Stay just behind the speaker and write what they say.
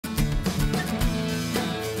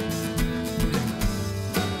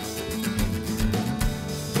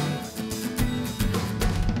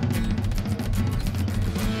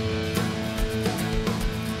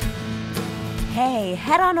say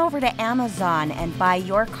head on over to Amazon and buy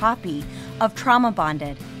your copy of Trauma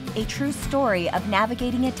Bonded, a true story of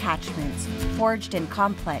navigating attachments forged in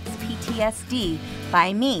complex PTSD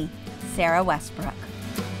by me, Sarah Westbrook.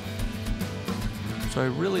 So I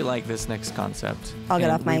really like this next concept. I'll get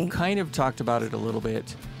off my... We've kind of talked about it a little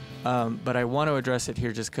bit, but I want to address it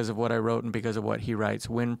here just because of what I wrote and because of what he writes.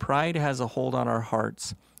 When pride has a hold on our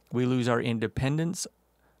hearts, we lose our independence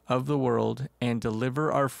of the world and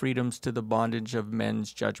deliver our freedoms to the bondage of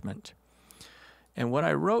men's judgment. And what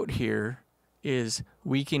I wrote here is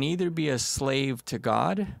we can either be a slave to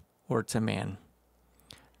God or to man.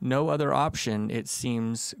 No other option, it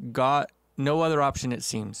seems. God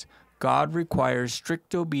requires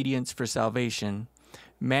strict obedience for salvation.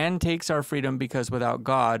 Man takes our freedom because without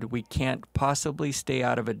God, we can't possibly stay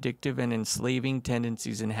out of addictive and enslaving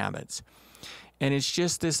tendencies and habits. And it's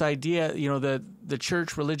just this idea, the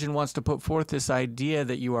church religion wants to put forth this idea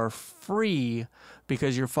that you are free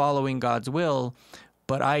because you're following God's will,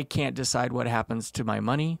 but I can't decide what happens to my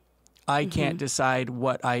money. I can't decide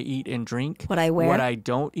what I eat and drink. What I wear. What I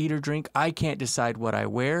don't eat or drink. I can't decide what I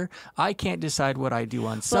wear. I can't decide what I do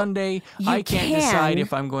on Sunday. I can't decide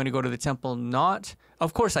if I'm going to go to the temple not.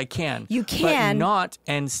 Of course I can. You can. But not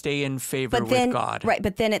and stay in favor with God. Right,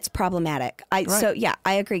 but then it's problematic. So, yeah,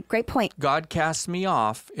 I agree. Great point. God casts me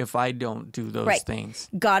off if I don't do those things.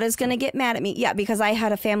 God is going to get mad at me. Yeah, because I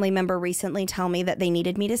had a family member recently tell me that they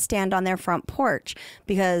needed me to stand on their front porch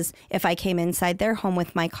because if I came inside their home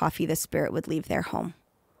with my coffee, the spirit would leave their home.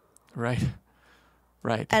 Right.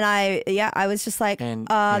 And I was just like,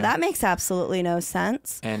 that makes absolutely no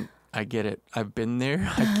sense. And I get it. I've been there.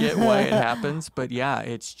 I get why it happens. But yeah,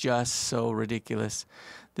 it's just so ridiculous.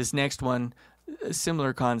 This next one, a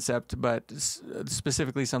similar concept, but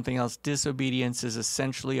specifically something else. Disobedience is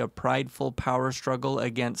essentially a prideful power struggle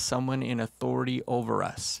against someone in authority over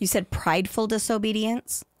us. You said prideful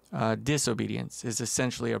disobedience? Disobedience is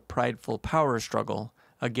essentially a prideful power struggle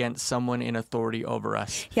against someone in authority over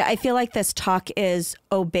us. Yeah, I feel like this talk is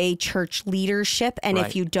obey church leadership, and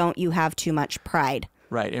if you don't, you have too much pride.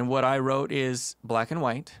 Right, and what I wrote is black and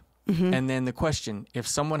white. And then the question, if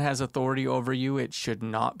someone has authority over you, it should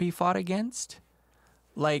not be fought against?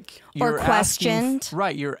 Like you're or questioned.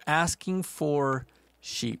 You're asking for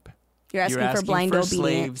sheep. You're asking for blind obedience.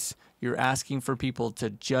 Slaves. You're asking for people to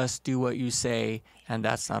just do what you say, and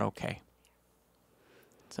that's not okay.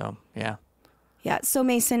 So, yeah. Yeah, so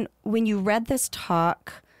Mason, when you read this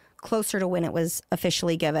talk closer to when it was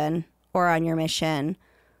officially given or on your mission,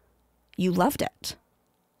 you loved it.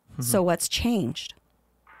 So what's changed?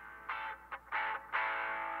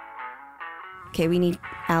 Okay, we need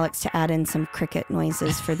Alex to add in some cricket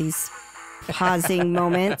noises for these pausing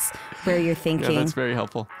moments where you're thinking. Yeah, that's very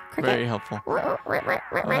helpful. Cricket. Very helpful.